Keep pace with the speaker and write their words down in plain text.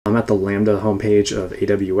I'm at the Lambda homepage of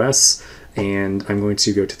AWS, and I'm going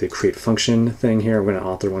to go to the create function thing here. I'm going to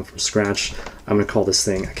author one from scratch. I'm going to call this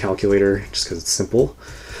thing a calculator just because it's simple.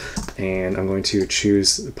 And I'm going to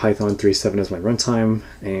choose Python 3.7 as my runtime,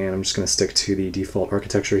 and I'm just going to stick to the default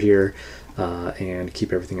architecture here and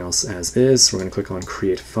keep everything else as is. We're going to click on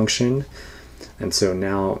create function. And so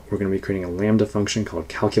now we're going to be creating a Lambda function called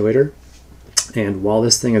calculator. And while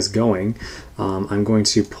this thing is going, I'm going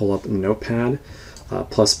to pull up Notepad++,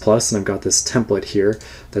 and I've got this template here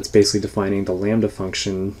that's basically defining the Lambda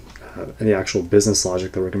function and the actual business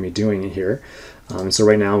logic that we're going to be doing here. So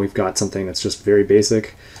right now we've got something that's just very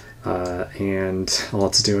basic, and all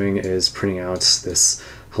it's doing is printing out this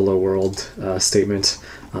hello world statement,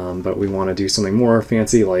 but we want to do something more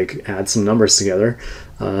fancy, like add some numbers together.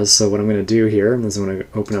 So what I'm going to do here is I'm going to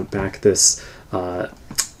open up back this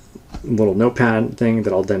little notepad thing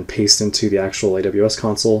that I'll then paste into the actual AWS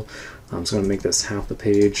console. So I'm going to make this half the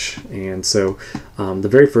page. And so the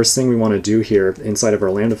very first thing we want to do here inside of our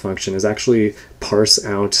Lambda function is actually parse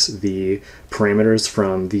out the parameters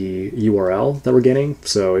from the URL that we're getting.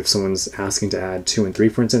 So if someone's asking to add 2 and 3,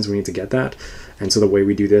 for instance, we need to get that. And so the way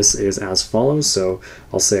we do this is as follows. So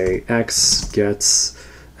I'll say x gets,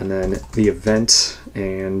 and then the event,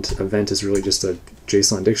 and event is really just a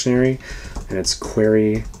JSON dictionary, and it's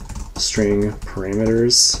query string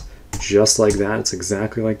parameters, just like that. It's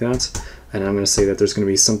exactly like that. And I'm going to say that there's going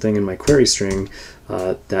to be something in my query string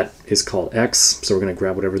that is called x. So we're going to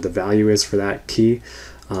grab whatever the value is for that key.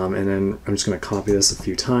 And then I'm just going to copy this a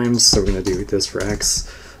few times. So we're going to do this for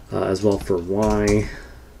x as well for y.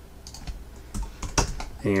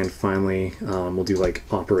 And finally, we'll do like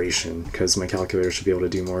operation, because my calculator should be able to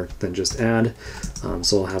do more than just add.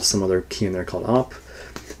 So I'll have some other key in there called op.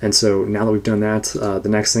 And so now that we've done that, the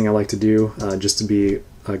next thing I like to do, just to be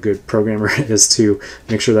a good programmer, is to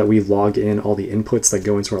make sure that we log in all the inputs that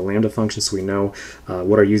go into our Lambda function so we know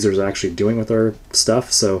what our users are actually doing with our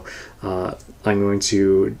stuff. So I'm going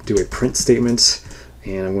to do a print statement,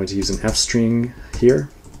 and I'm going to use an f string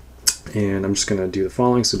here. And I'm just going to do the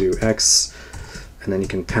following. So do x, and then you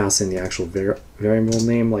can pass in the actual variable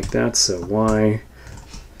name like that. So y,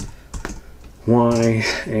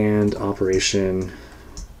 and operation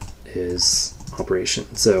is operation.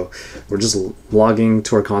 So we're just logging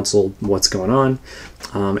to our console what's going on.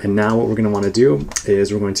 And now what we're going to want to do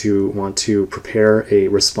is we're going to want to prepare a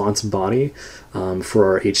response body for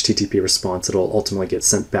our HTTP response that will ultimately get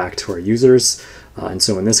sent back to our users. And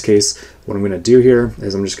so in this case, what I'm going to do here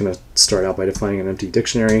is I'm just going to start out by defining an empty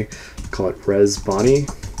dictionary, call it res body,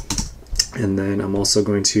 and then I'm also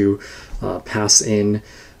going to pass in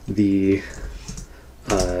the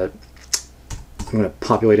I'm going to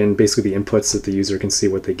populate in basically the inputs that the user can see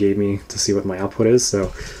what they gave me to see what my output is.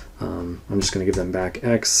 So I'm just going to give them back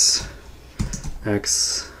x,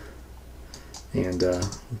 and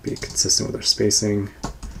be consistent with our spacing.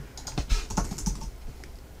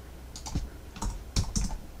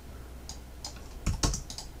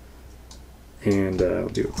 And we'll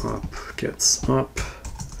do op gets op.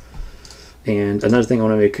 And another thing I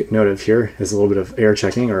want to make note of here is a little bit of error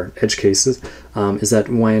checking, or edge cases, is that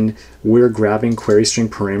when we're grabbing query string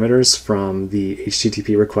parameters from the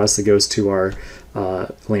HTTP request that goes to our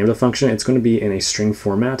Lambda function, it's going to be in a string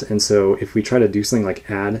format. And so if we try to do something like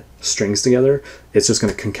add strings together, it's just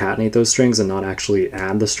going to concatenate those strings and not actually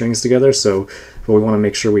add the strings together. So what we want to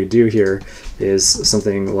make sure we do here is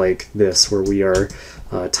something like this, where we are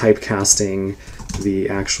typecasting the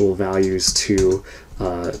actual values to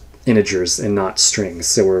integers and not strings.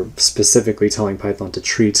 So we're specifically telling Python to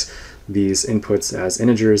treat these inputs as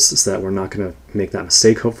integers so that we're not going to make that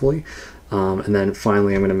mistake, hopefully. And then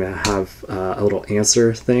finally, I'm going to have a little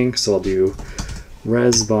answer thing. So I'll do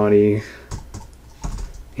res body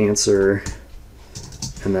answer,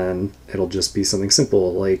 and then it'll just be something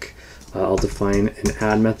simple like I'll define an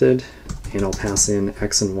add method, and I'll pass in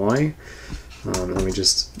x and y. Let me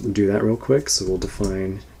just do that real quick. So we'll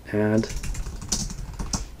define add.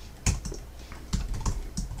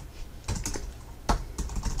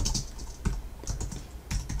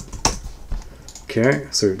 Okay,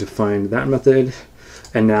 so we've defined that method,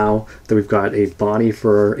 and now that we've got a body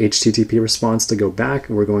for our HTTP response to go back,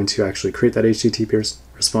 we're going to actually create that HTTP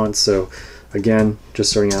response. So again,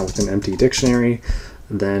 just starting out with an empty dictionary,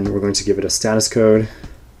 then we're going to give it a status code.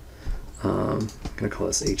 I'm going to call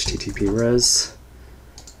this HTTP res,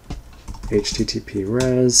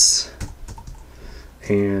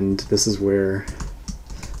 and this is where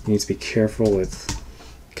you need to be careful with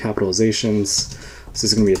capitalizations. This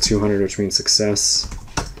is going to be a 200, which means success.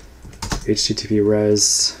 HTTP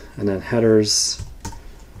res, and then headers.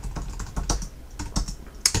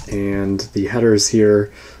 And the headers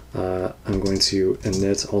here I'm going to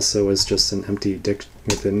init also as just an empty dict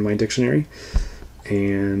within my dictionary.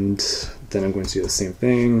 And then I'm going to do the same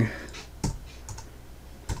thing.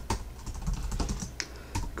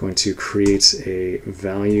 Going to create a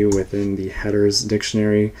value within the headers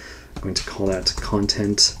dictionary. I'm going to call that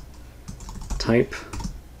content type.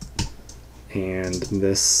 And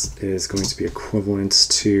this is going to be equivalent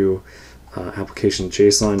to application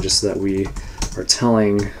JSON, just so that we are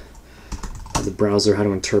telling the browser how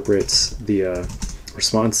to interpret the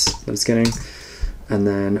response that it's getting. And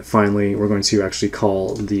then finally, we're going to actually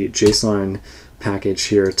call the JSON package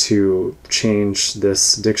here to change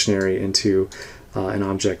this dictionary into an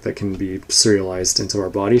object that can be serialized into our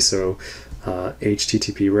body. So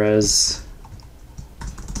HTTP res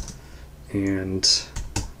and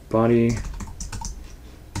body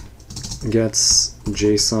gets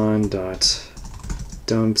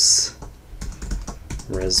JSON.dumps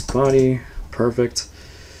res body. Perfect.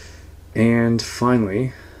 And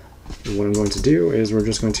finally, what I'm going to do is we're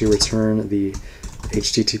just going to return the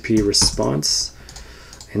HTTP response.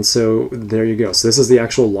 And so there you go. So this is the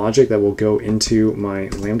actual logic that will go into my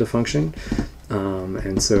Lambda function.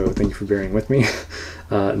 And so thank you for bearing with me.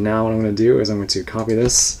 Now what I'm going to do is I'm going to copy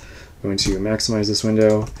this. I'm going to maximize this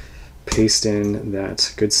window, paste in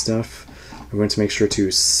that good stuff. I'm going to make sure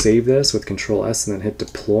to save this with Control S and then hit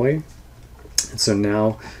deploy. And so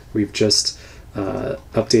now we've just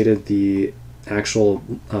updated the actual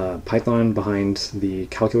Python behind the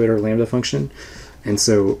calculator Lambda function. And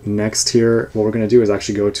so next here, what we're going to do is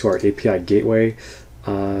actually go to our API gateway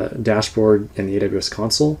dashboard in the AWS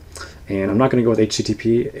console. And I'm not going to go with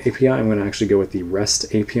HTTP API. I'm going to actually go with the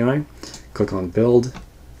REST API. Click on build.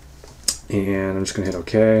 And I'm just going to hit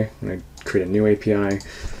OK. I'm going to create a new API.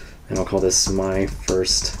 And I'll call this my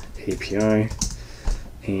first API.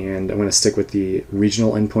 And I'm going to stick with the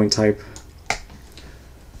regional endpoint type.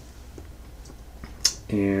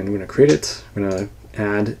 And I'm going to create it. I'm going to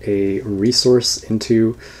add a resource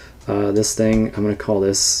into this thing. I'm going to call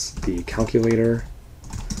this the calculator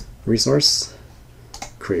resource.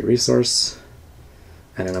 Create resource.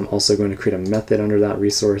 And then I'm also going to create a method under that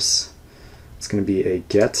resource. It's going to be a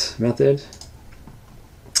get method.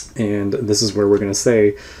 And this is where we're going to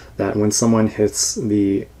say that when someone hits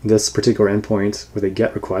this particular endpoint with a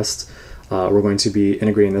GET request, we're going to be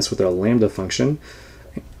integrating this with a Lambda function.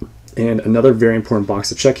 And another very important box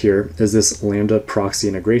to check here is this Lambda proxy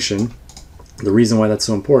integration. The reason why that's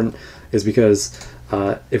so important is because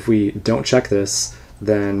if we don't check this,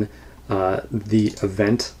 then the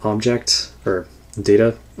event object or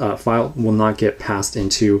data file will not get passed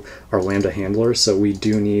into our Lambda handler. So we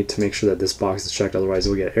do need to make sure that this box is checked, otherwise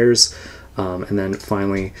we'll get errors. And then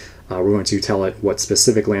finally, we're going to tell it what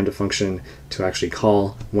specific Lambda function to actually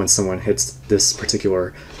call when someone hits this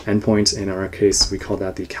particular endpoint. In our case, we call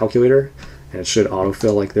that the calculator, and it should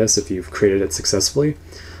autofill like this if you've created it successfully.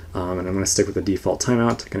 And I'm going to stick with the default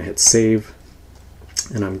timeout. I'm going to hit save,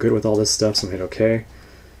 and I'm good with all this stuff, so I'm going to hit OK.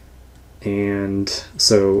 And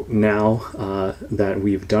so now that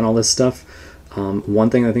we've done all this stuff, one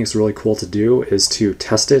thing I think is really cool to do is to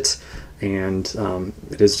test it. And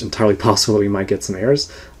it is entirely possible that we might get some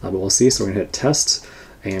errors, but we'll see. So we're going to hit test,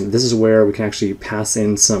 and this is where we can actually pass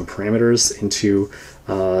in some parameters into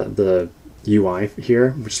the UI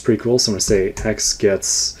here, which is pretty cool. So I'm going to say x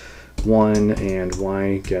gets 1 and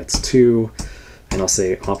y gets 2, and I'll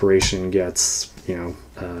say operation gets,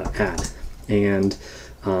 add. And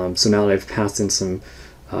so now that I've passed in some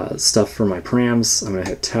stuff for my params, I'm going to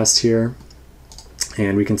hit test here,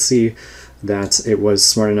 and we can see that it was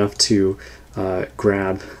smart enough to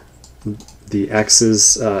grab the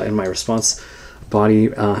x's in my response body.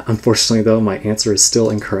 Unfortunately, though, my answer is still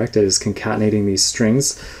incorrect. It is concatenating these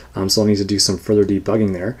strings, so I'll need to do some further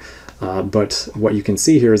debugging there. But what you can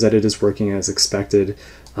see here is that it is working as expected,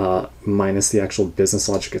 minus the actual business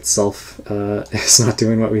logic itself is not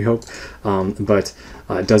doing what we hope. But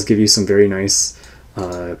it does give you some very nice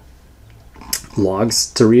logs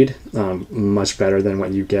to read, much better than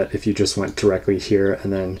what you get if you just went directly here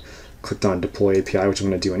and then clicked on deploy API, which I'm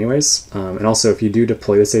going to do anyways. And also, if you do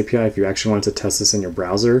deploy this API, if you actually wanted to test this in your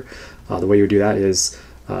browser, the way you would do that is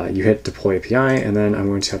you hit deploy API, and then I'm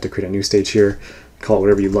going to have to create a new stage here, call it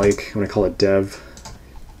whatever you like. I'm going to call it dev,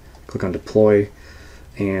 click on deploy,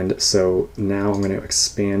 and so now I'm going to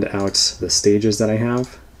expand out the stages that I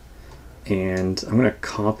have, and I'm going to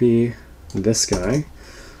copy this guy.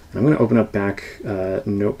 I'm going to open up back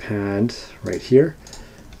Notepad right here.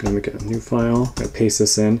 I'm going to make a new file. I'm going to paste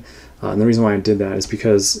this in. And the reason why I did that is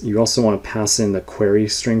because you also want to pass in the query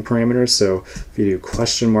string parameters. So if you do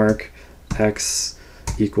question mark x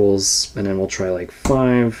equals, and then we'll try like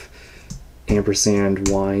 5, ampersand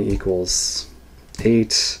y equals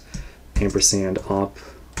 8, ampersand op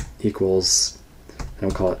equals,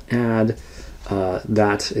 and I'll call it add.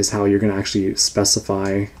 That is how you're going to actually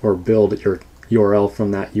specify or build your URL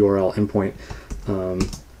from that URL endpoint,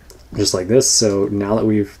 just like this. So now that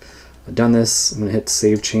we've done this, I'm going to hit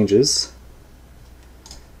Save Changes,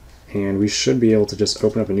 and we should be able to just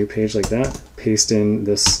open up a new page like that, paste in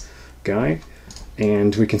this guy,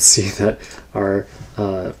 and we can see that our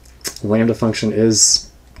Lambda function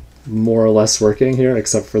is more or less working here,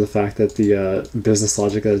 except for the fact that the business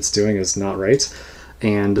logic that it's doing is not right.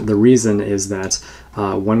 And the reason is that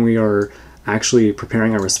when we are actually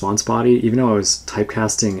preparing our response body, even though I was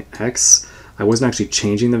typecasting X, I wasn't actually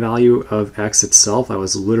changing the value of X itself. I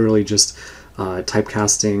was literally just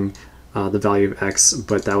typecasting the value of X,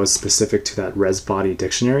 but that was specific to that res body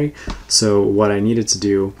dictionary. So what I needed to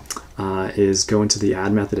do is go into the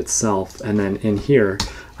add method itself, and then in here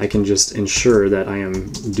I can just ensure that I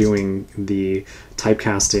am doing the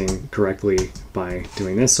typecasting correctly by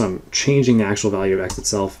doing this. So I'm changing the actual value of X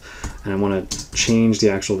itself, and I want to change the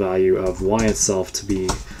actual value of Y itself to be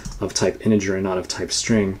of type integer and not of type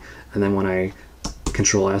string. And then when I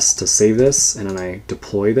Control S to save this, and then I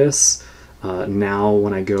deploy this, now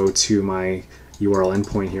when I go to my URL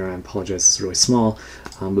endpoint here, I apologize, it's really small,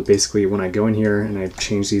 but basically when I go in here and I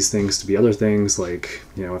change these things to be other things, like,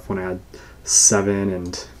 you know, if I want to add 7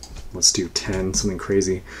 and let's do 10, something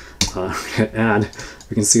crazy, hit add,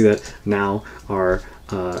 we can see that now our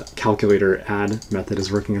calculator add method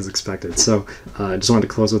is working as expected. So I just wanted to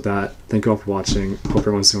close with that. Thank you all for watching. Hope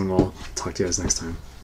everyone's doing well. Talk to you guys next time.